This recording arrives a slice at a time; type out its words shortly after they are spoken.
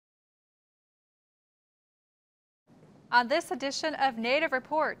On this edition of Native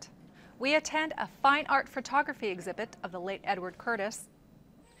Report, we attend a fine art photography exhibit of the late Edward Curtis.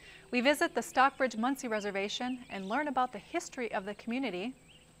 We visit the Stock-Bridge Munsee Reservation and learn about the history of the community.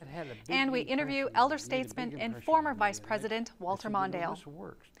 And we interview elder statesman and former Vice President Walter Mondale.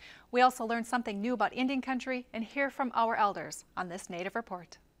 We also learn something new about Indian country and hear from our elders on this Native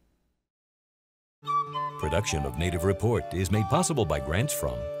Report. Production of Native Report is made possible by grants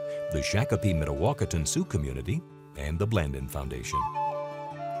from the Shakopee Mdewakanton Sioux Community and the Blandin Foundation.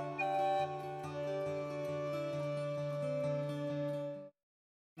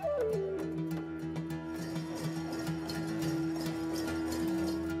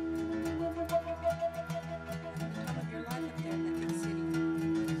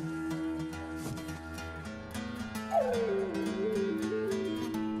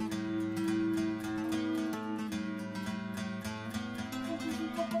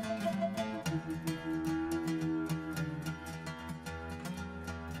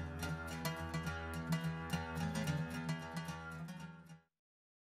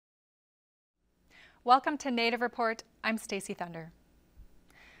 Welcome to Native Report. I'm Stacy Thunder.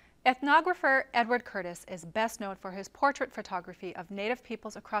 Ethnographer Edward Curtis is best known for his portrait photography of Native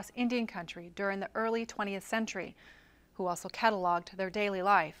peoples across Indian country during the early 20th century, who also cataloged their daily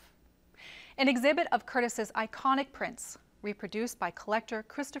life. An exhibit of Curtis's iconic prints, reproduced by collector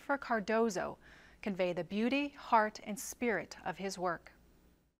Christopher Cardozo, convey the beauty, heart, and spirit of his work.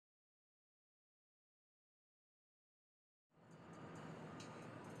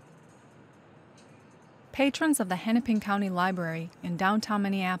 Patrons of the Hennepin County Library in downtown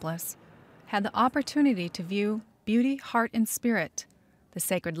Minneapolis had the opportunity to view Beauty, Heart, and Spirit, the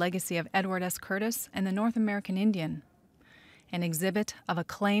sacred legacy of Edward S. Curtis and the North American Indian, an exhibit of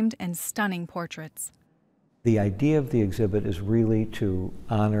acclaimed and stunning portraits. The idea of the exhibit is really to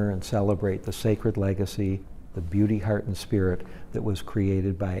honor and celebrate the sacred legacy, the beauty, heart, and spirit that was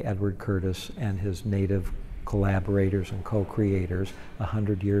created by Edward Curtis and his Native collaborators and co-creators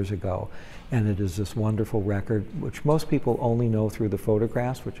 100 years ago. And it is this wonderful record, which most people only know through the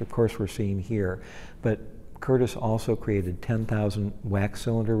photographs, which of course we're seeing here. But Curtis also created 10,000 wax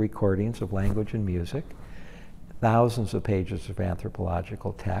cylinder recordings of language and music, thousands of pages of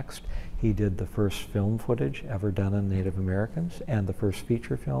anthropological text. He did the first film footage ever done on Native Americans and the first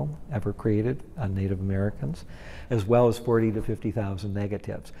feature film ever created on Native Americans, as well as 40 to 50,000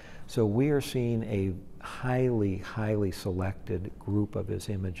 negatives. So we are seeing a highly selected group of his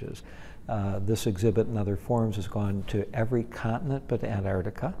images. This exhibit and other forms has gone to every continent but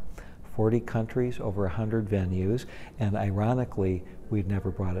Antarctica, 40 countries, over 100 venues, and ironically, we'd never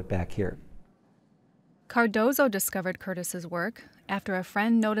brought it back here. Cardozo discovered Curtis's work after a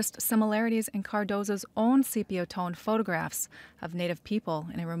friend noticed similarities in Cardozo's own sepia-toned photographs of Native people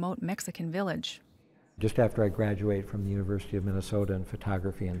in a remote Mexican village. Just after I graduated from the University of Minnesota in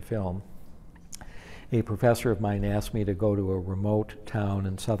photography and film, a professor of mine asked me to go to a remote town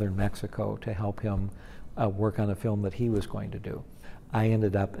in southern Mexico to help him work on a film that he was going to do. I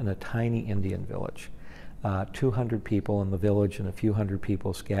ended up in a tiny Indian village. 200 people in the village and a few hundred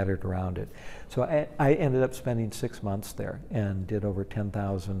people scattered around it. So I ended up spending 6 months there and did over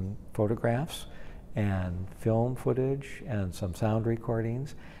 10,000 photographs and film footage and some sound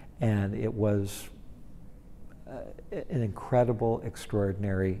recordings, and it was an incredible,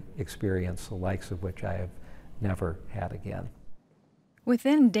 extraordinary experience, the likes of which I have never had again.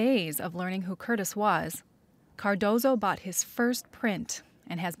 Within days of learning who Curtis was, Cardozo bought his first print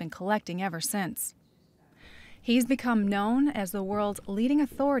and has been collecting ever since. He's become known as the world's leading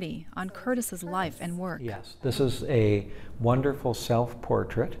authority on Curtis's life and work. Yes, this is a wonderful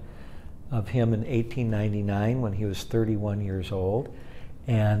self-portrait of him in 1899 when he was 31 years old.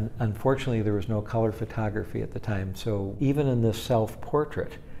 And unfortunately, there was no color photography at the time. So even in this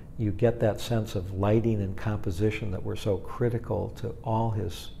self-portrait, you get that sense of lighting and composition that were so critical to all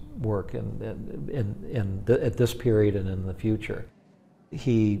his work at this period and in the future.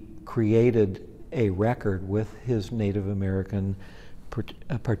 He created a record with his Native American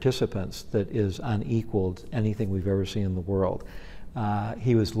participants that is unequaled anything we've ever seen in the world.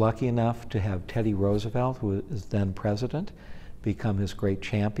 He was lucky enough to have Teddy Roosevelt, who is then president, become his great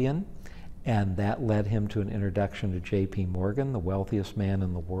champion, and that led him to an introduction to J.P. Morgan, the wealthiest man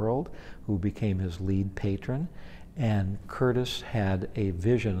in the world, who became his lead patron. And Curtis had a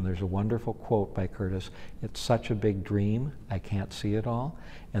vision, and there's a wonderful quote by Curtis, "It's such a big dream, I can't see it all."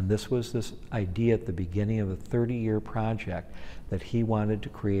 And this was this idea at the beginning of a 30-year project that he wanted to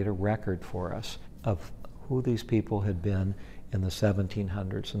create a record for us of who these people had been in the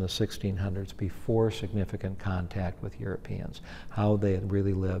 1700s and the 1600s before significant contact with Europeans, how they had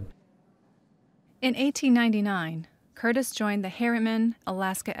really lived. In 1899, Curtis joined the Harriman,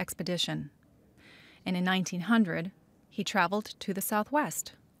 Alaska expedition. And in 1900, he traveled to the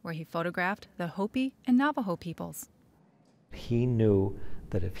Southwest, where he photographed the Hopi and Navajo peoples. He knew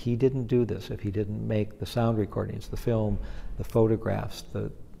that if he didn't do this, if he didn't make the sound recordings, the film, the photographs,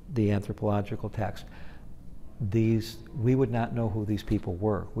 the anthropological text, we would not know who these people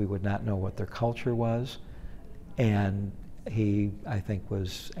were. We would not know what their culture was. And he, I think,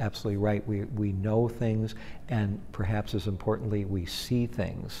 was absolutely right. We know things, and perhaps as importantly, we see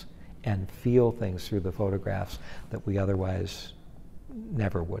things and feel things through the photographs that we otherwise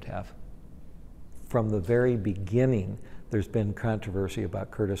never would have. From the very beginning, there's been controversy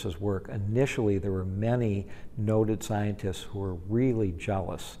about Curtis's work. Initially, there were many noted scientists who were really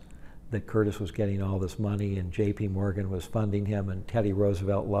jealous that Curtis was getting all this money and J.P. Morgan was funding him and Teddy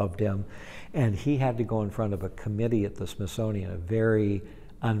Roosevelt loved him. And he had to go in front of a committee at the Smithsonian, a very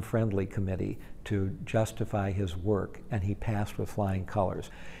unfriendly committee, to justify his work, and he passed with flying colors.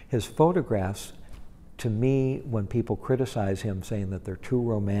 His photographs, to me, when people criticize him saying that they're too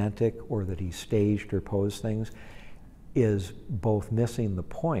romantic or that he staged or posed things, is both missing the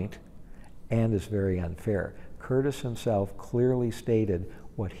point and is very unfair. Curtis himself clearly stated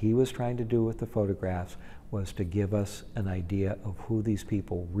what he was trying to do with the photographs was to give us an idea of who these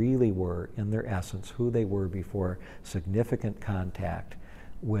people really were in their essence, who they were before significant contact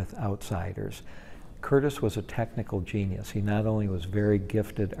with outsiders. Curtis was a technical genius. He not only was very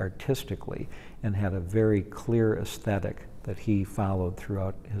gifted artistically and had a very clear aesthetic that he followed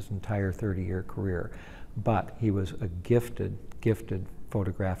throughout his entire 30-year career, but he was a gifted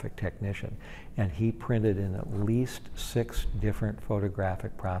photographic technician, and he printed in at least 6 different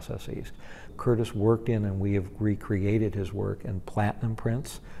photographic processes. Curtis worked in, and we have recreated his work in platinum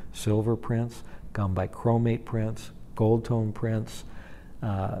prints, silver prints, gum bichromate prints, gold tone prints.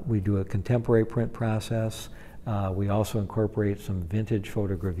 We do a contemporary print process. We also incorporate some vintage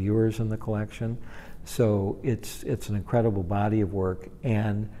photogravures in the collection. So it's an incredible body of work,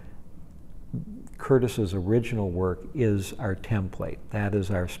 and Curtis's original work is our template. That is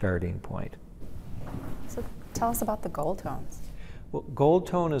our starting point. So tell us about the gold tones. Well, gold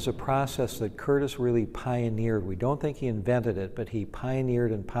tone is a process that Curtis really pioneered. We don't think he invented it, but he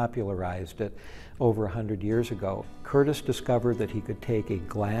pioneered and popularized it over 100 years ago. Curtis discovered that he could take a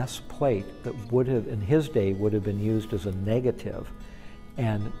glass plate that would have, in his day, would have been used as a negative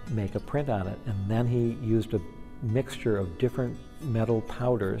and make a print on it. And then he used a mixture of different metal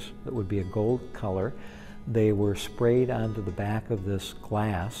powders that would be a gold color. They were sprayed onto the back of this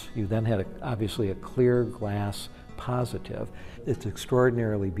glass. You then had obviously a clear glass positive. It's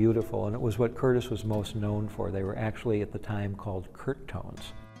extraordinarily beautiful, and it was what Curtis was most known for. They were actually at the time called Kurt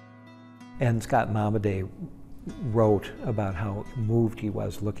tones. And Scott Momaday wrote about how moved he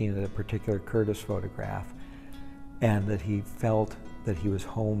was looking at a particular Curtis photograph, and that he felt that he was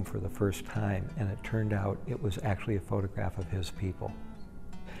home for the first time, and it turned out it was actually a photograph of his people.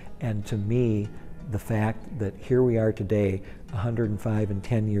 And to me, the fact that here we are today, 105 and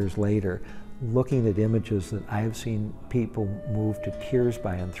 10 years later, looking at images that I have seen people move to tears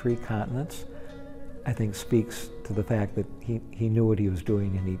by on 3 continents, I think speaks to the fact that he knew what he was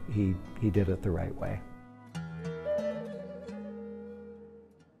doing, and he did it the right way.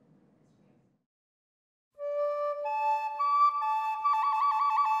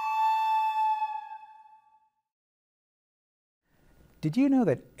 Did you know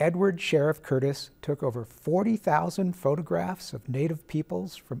that Edward Sheriff Curtis took over 40,000 photographs of native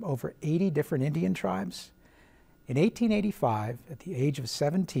peoples from over 80 different Indian tribes? In 1885, at the age of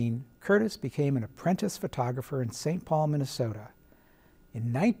 17, Curtis became an apprentice photographer in St. Paul, Minnesota.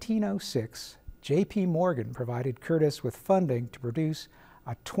 In 1906, J.P. Morgan provided Curtis with funding to produce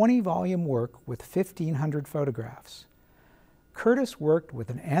a 20-volume work with 1,500 photographs. Curtis worked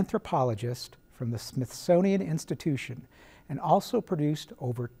with an anthropologist from the Smithsonian Institution and also produced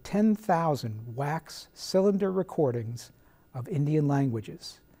over 10,000 wax cylinder recordings of Indian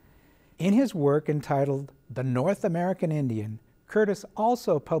languages. In his work entitled The North American Indian, Curtis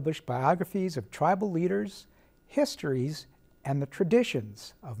also published biographies of tribal leaders, histories, and the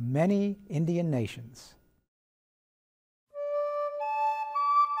traditions of many Indian nations.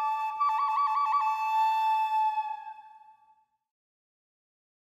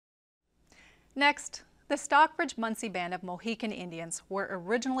 Next, the Stock-Bridge Munsee Band of Mohican Indians were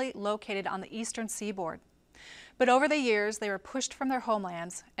originally located on the eastern seaboard. But over the years, they were pushed from their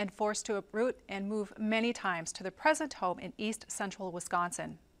homelands and forced to uproot and move many times to their present home in east central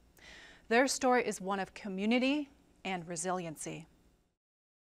Wisconsin. Their story is one of community and resiliency.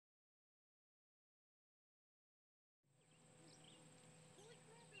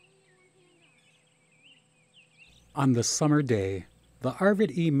 On this summer day, the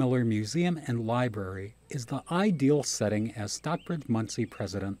Arvid E. Miller Museum and Library is the ideal setting as Stock-Bridge Munsee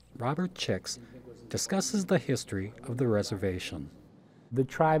President Robert Chicks discusses the history of the reservation. The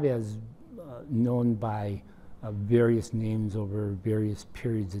tribe is known by various names over various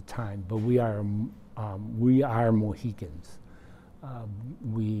periods of time, but we are Mohicans.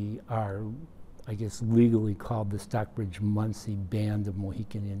 We are, I guess, legally called the Stock-Bridge Munsee Band of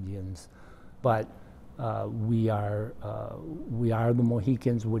Mohican Indians, but we are the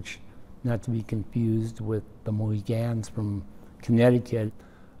Mohicans, which, not to be confused with the Mohicans from Connecticut.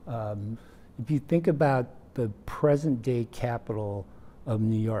 If you think about the present-day capital of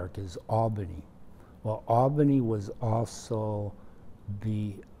New York is Albany. Well, Albany was also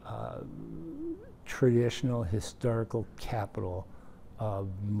the traditional historical capital of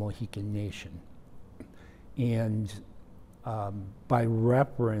the Mohican Nation. And by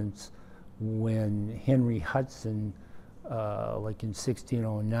reference, when Henry Hudson, like in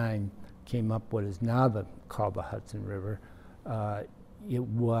 1609, came up what is now called the Hudson River, it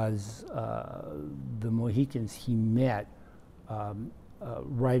was the Mohicans he met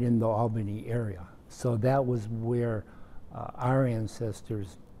right in the Albany area. So that was where our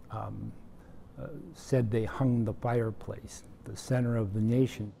ancestors said they hung the fireplace, the center of the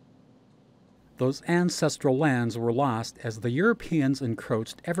nation. Those ancestral lands were lost as the Europeans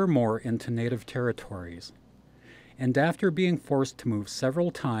encroached ever more into native territories. And after being forced to move several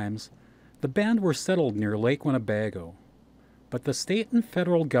times, the band were settled near Lake Winnebago. But the state and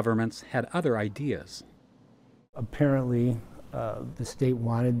federal governments had other ideas. Apparently, the state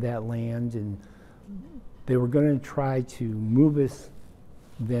wanted that land, and they were going to try to move us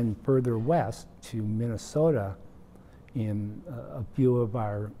then further west to Minnesota. And a few of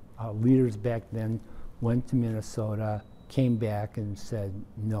our leaders back then went to Minnesota, came back and said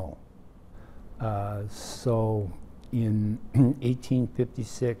no. So in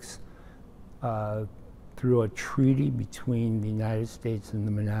 1856, through a treaty between the United States and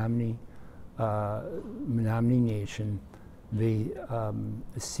the Menominee Nation, they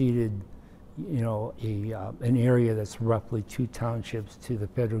ceded, an area that's roughly 2 townships to the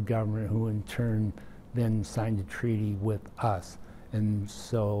federal government, who in turn then signed a treaty with us. And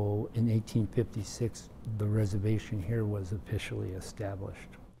so in 1856, the reservation here was officially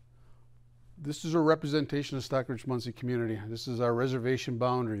established. This is a representation of Stock-Bridge Munsee community. This is our reservation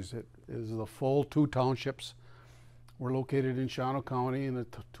boundaries. It is the full 2 townships. We're located in Shawano County in the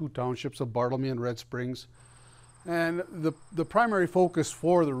 2 townships of Bartlemy and Red Springs. And the primary focus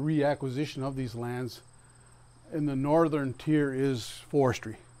for the reacquisition of these lands in the northern tier is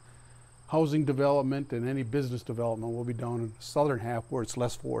forestry. Housing development and any business development will be done in the southern half where it's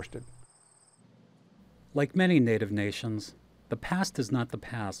less forested. Like many native nations, the past is not the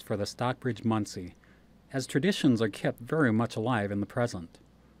past for the Stock-Bridge Munsee, as traditions are kept very much alive in the present.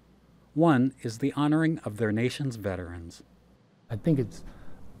 One is the honoring of their nation's veterans. I think it's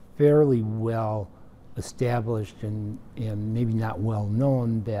fairly well established and maybe not well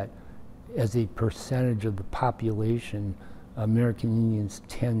known that as a percentage of the population, American Indians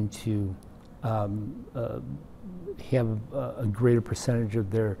tend to have a greater percentage of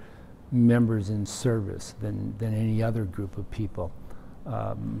their members in service than any other group of people.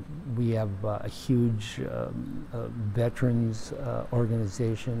 We have a huge veterans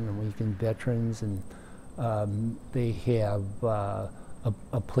organization, Mohican Veterans, and they have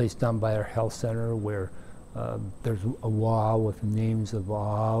a place down by our health center where there's a wall with the names of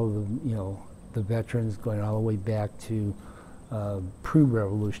all the veterans going all the way back to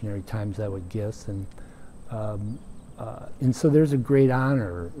pre-revolutionary times, I would guess, and so there's a great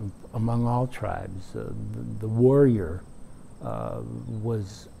honor among all tribes. The warrior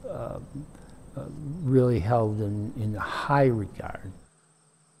was really held in high regard.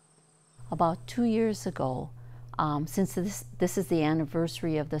 About 2 years ago, since this is the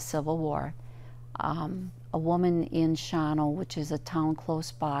anniversary of the Civil War, a woman in Shawano, which is a town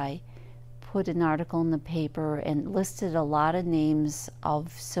close by, put an article in the paper and listed a lot of names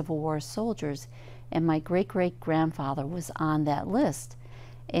of Civil War soldiers, and my great-great-grandfather was on that list.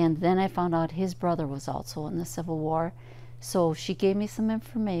 And then I found out his brother was also in the Civil War, so she gave me some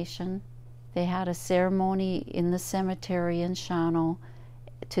information. They had a ceremony in the cemetery in Shawano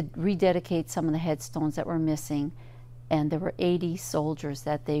to rededicate some of the headstones that were missing, and there were 80 soldiers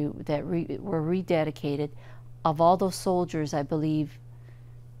that were rededicated. Of all those soldiers, I believe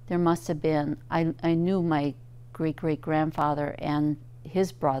there must have been, I knew my great-great-grandfather and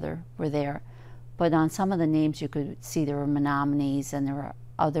his brother were there, but on some of the names you could see there were Menominees and there were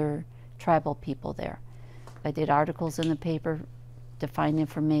other tribal people there. I did articles in the paper to find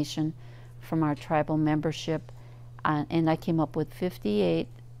information from our tribal membership, And I came up with 58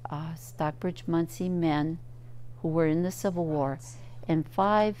 Stock-Bridge Munsee men who were in the Civil War, and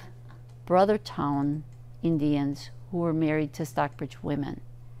 5 Brothertown Indians who were married to Stockbridge women.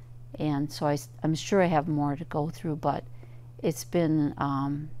 And so I'm sure I have more to go through, but it's been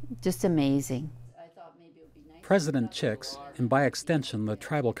just amazing. President Chicks, and by extension the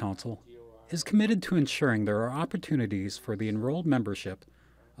Tribal Council, is committed to ensuring there are opportunities for the enrolled membership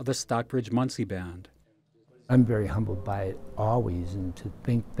of the Stock-Bridge Munsee Band. I'm very humbled by it always, and to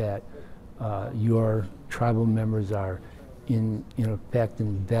think that your tribal members are in effect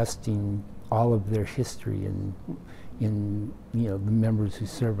investing all of their history in the members who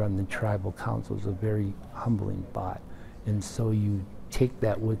serve on the tribal council is a very humbling thought. And so you take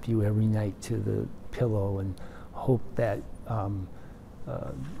that with you every night to the pillow and hope that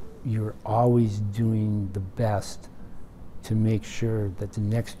you're always doing the best to make sure that the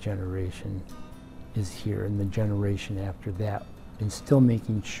next generation is here and the generation after that, and still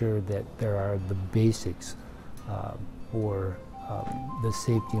making sure that there are the basics for the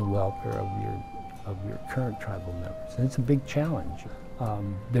safety and welfare of your current tribal members. And it's a big challenge.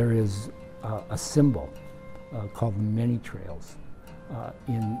 There is a symbol called the many trails.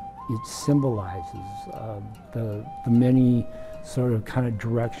 It symbolizes the many sort of kind of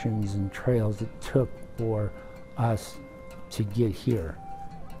directions and trails it took for us to get here.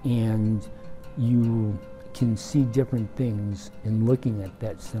 And you can see different things in looking at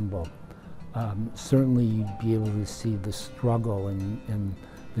that symbol. Certainly you'd be able to see the struggle and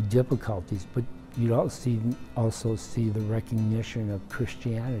the difficulties, but you'd also see the recognition of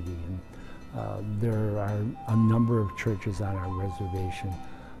Christianity. And there are a number of churches on our reservation,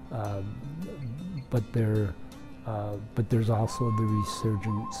 but there's also the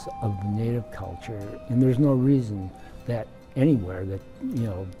resurgence of the Native culture, and there's no reason that anywhere that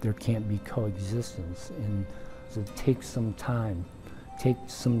there can't be coexistence. And so it takes some time.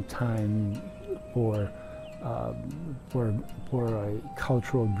 For a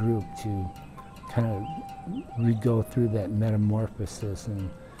cultural group to kind of go through that metamorphosis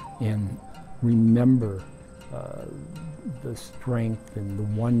and remember the strength and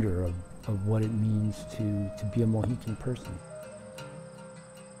the wonder of what it means to be a Mohican person.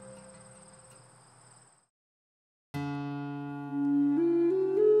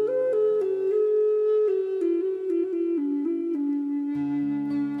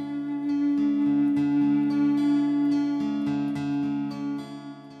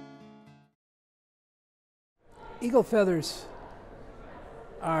 Eagle feathers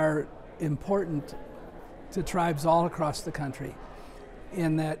are important to tribes all across the country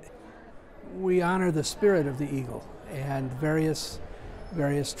in that we honor the spirit of the eagle, and various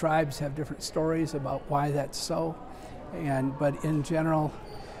tribes have different stories about why that's so. But in general,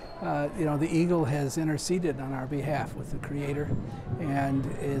 the eagle has interceded on our behalf with the Creator and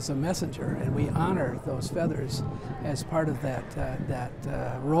is a messenger, and we honor those feathers as part of that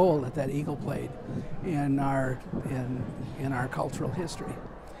role that eagle played in our cultural history.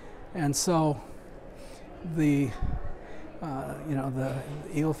 And so the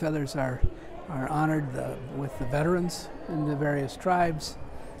eagle feathers are honored with the veterans in the various tribes,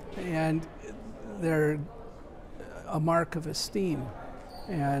 and they're a mark of esteem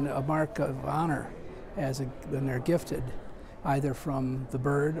and a mark of honor when they're gifted, either from the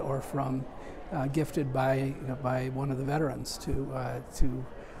bird or from gifted by one of the veterans to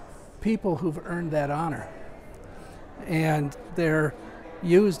people who've earned that honor. And they're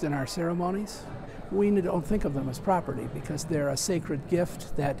used in our ceremonies. We don't think of them as property because they're a sacred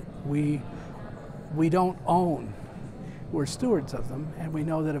gift that we don't own. We're stewards of them, and we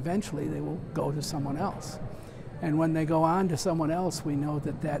know that eventually they will go to someone else. And when they go on to someone else, we know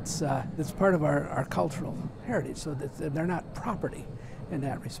that that's part of our cultural heritage, so that they're not property in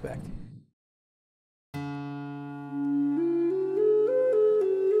that respect.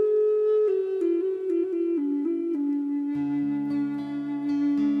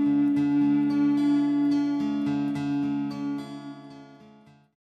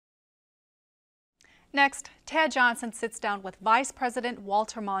 Next, Tad Johnson sits down with Vice President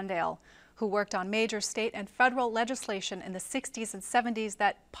Walter Mondale, who worked on major state and federal legislation in the 60s and 70s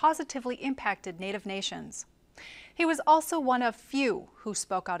that positively impacted Native nations. He was also one of few who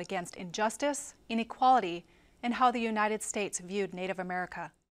spoke out against injustice, inequality, and how the United States viewed Native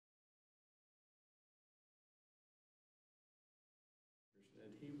America.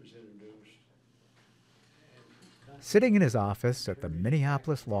 Sitting in his office at the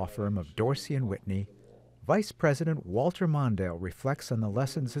Minneapolis law firm of Dorsey and Whitney, Vice President Walter Mondale reflects on the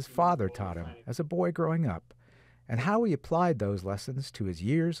lessons his father taught him as a boy growing up and how he applied those lessons to his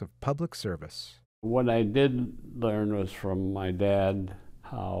years of public service. What I did learn was from my dad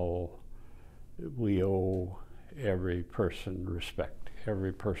how we owe every person respect.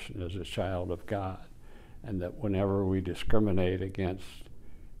 Every person is a child of God, and that whenever we discriminate against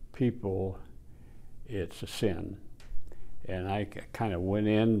people, it's a sin. And I kind of went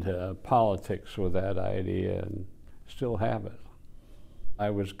into politics with that idea and still have it. I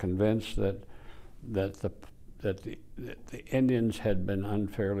was convinced that the Indians had been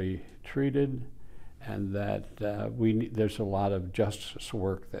unfairly treated, and that there's a lot of justice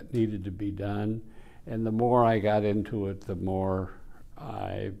work that needed to be done. And the more I got into it, the more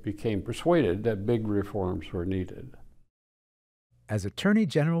I became persuaded that big reforms were needed. As Attorney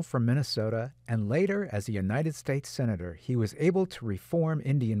General for Minnesota and later as a United States Senator, he was able to reform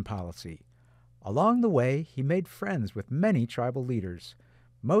Indian policy. Along the way, he made friends with many tribal leaders,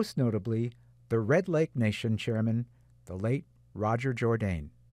 most notably the Red Lake Nation chairman, the late Roger Jourdain.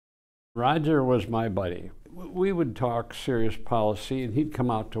 Roger was my buddy. We would talk serious policy, and he'd come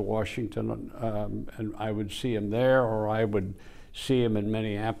out to Washington, and I would see him there, or I would see him in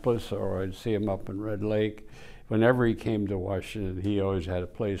Minneapolis, or I'd see him up in Red Lake. Whenever he came to Washington, he always had a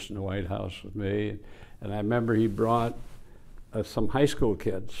place in the White House with me. And I remember he brought some high school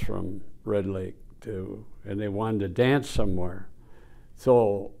kids from Red Lake and they wanted to dance somewhere.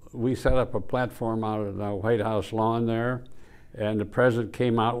 So we set up a platform out on the White House lawn there, and the president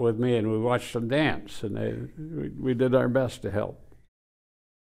came out with me, and we watched them dance, and we did our best to help.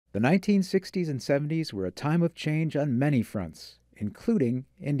 The 1960s and 70s were a time of change on many fronts, including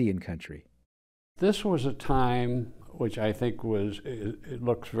Indian country. This was a time which I think it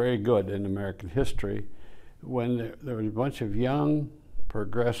looks very good in American history, when there was a bunch of young,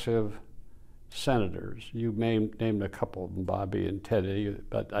 progressive senators. You named a couple of them, Bobby and Teddy,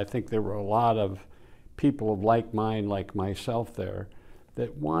 but I think there were a lot of people of like mind, like myself there,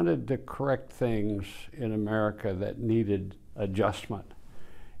 that wanted to correct things in America that needed adjustment.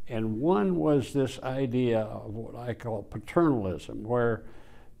 And one was this idea of what I call paternalism, where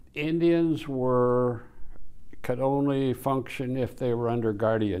Indians could only function if they were under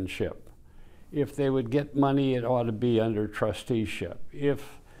guardianship. If they would get money, it ought to be under trusteeship. If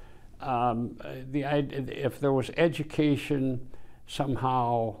there was education,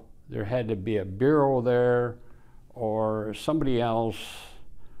 somehow there had to be a bureau there or somebody else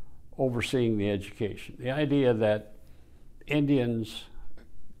overseeing the education. The idea that Indians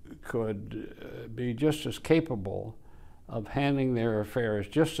could be just as capable of handling their affairs,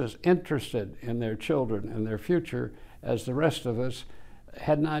 just as interested in their children and their future as the rest of us,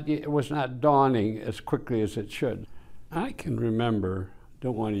 it was not dawning as quickly as it should. I can remember,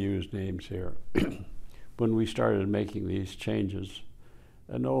 don't want to use names here, when we started making these changes,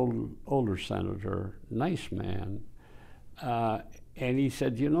 an older senator, nice man, and he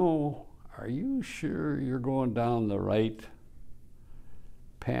said, you know, are you sure you're going down the right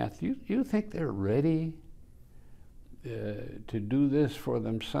path? You think they're ready to do this for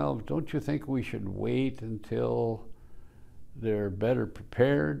themselves? Don't you think we should wait until they're better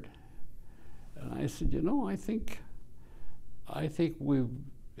prepared? And I said, you know, I think we've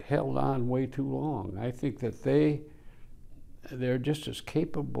held on way too long. I think that they're just as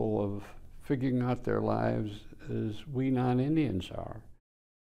capable of figuring out their lives as we non-Indians are.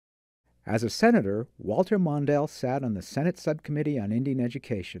 As a senator, Walter Mondale sat on the Senate Subcommittee on Indian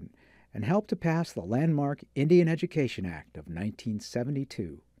Education and helped to pass the landmark Indian Education Act of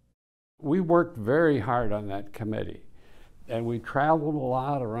 1972. We worked very hard on that committee, and we traveled a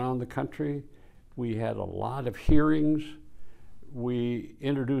lot around the country. We had a lot of hearings. We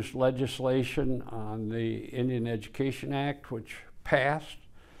introduced legislation on the Indian Education Act, which passed,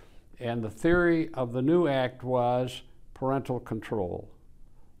 and the theory of the new act was parental control,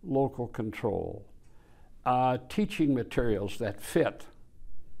 local control, teaching materials that fit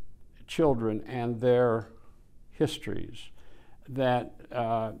children and their histories, that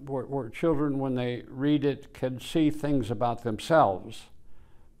where children, when they read it, can see things about themselves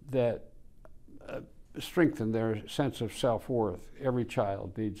that strengthen their sense of self-worth. Every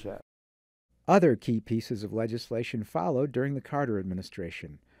child needs that. Other key pieces of legislation followed during the Carter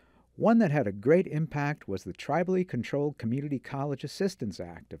administration. One that had a great impact was the Tribally Controlled Community College Assistance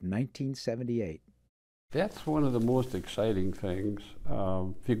Act of 1978. That's one of the most exciting things.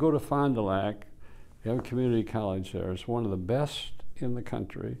 If you go to Fond du Lac, you have a community college there. It's one of the best in the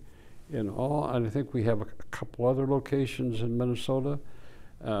country. And I think we have a couple other locations in Minnesota.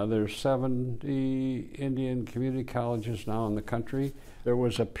 There's 70 Indian community colleges now in the country. There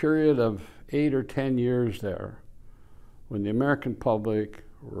was a period of 8 or 10 years there when the American public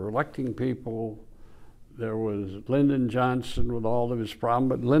were electing people there was Lyndon Johnson with all of his problems,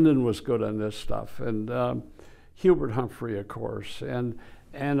 but Lyndon was good on this stuff, and Hubert Humphrey, of course, and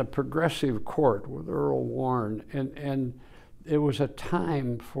a progressive court with Earl Warren, and it was a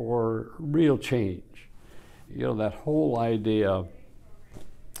time for real change. You know, that whole idea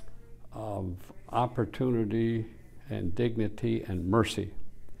of opportunity and dignity and mercy,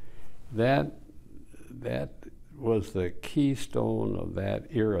 that was the keystone of that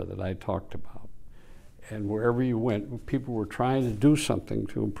era that I talked about. And wherever you went, people were trying to do something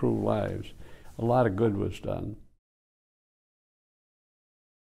to improve lives. A lot of good was done.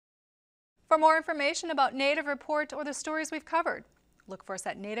 For more information about Native Report or the stories we've covered, look for us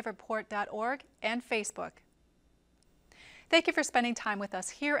at nativereport.org and Facebook. Thank you for spending time with us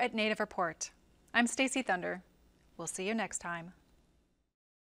here at Native Report. I'm Stacy Thunder. We'll see you next time.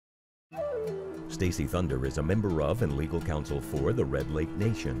 Stacy Thunder is a member of and legal counsel for the Red Lake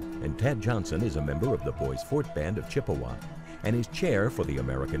Nation, and Tad Johnson is a member of the Boys Fort Band of Chippewa and is chair for the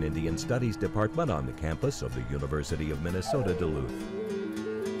American Indian Studies Department on the campus of the University of Minnesota Duluth.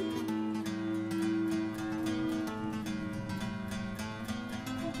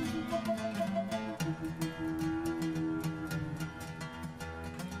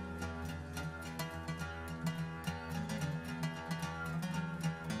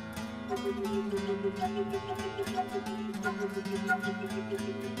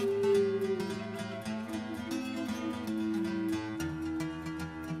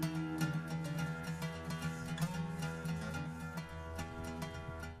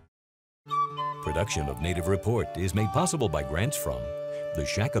 Production of Native Report is made possible by grants from the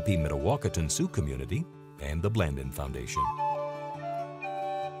Shakopee Mdewakanton Sioux Community and the Blandin Foundation.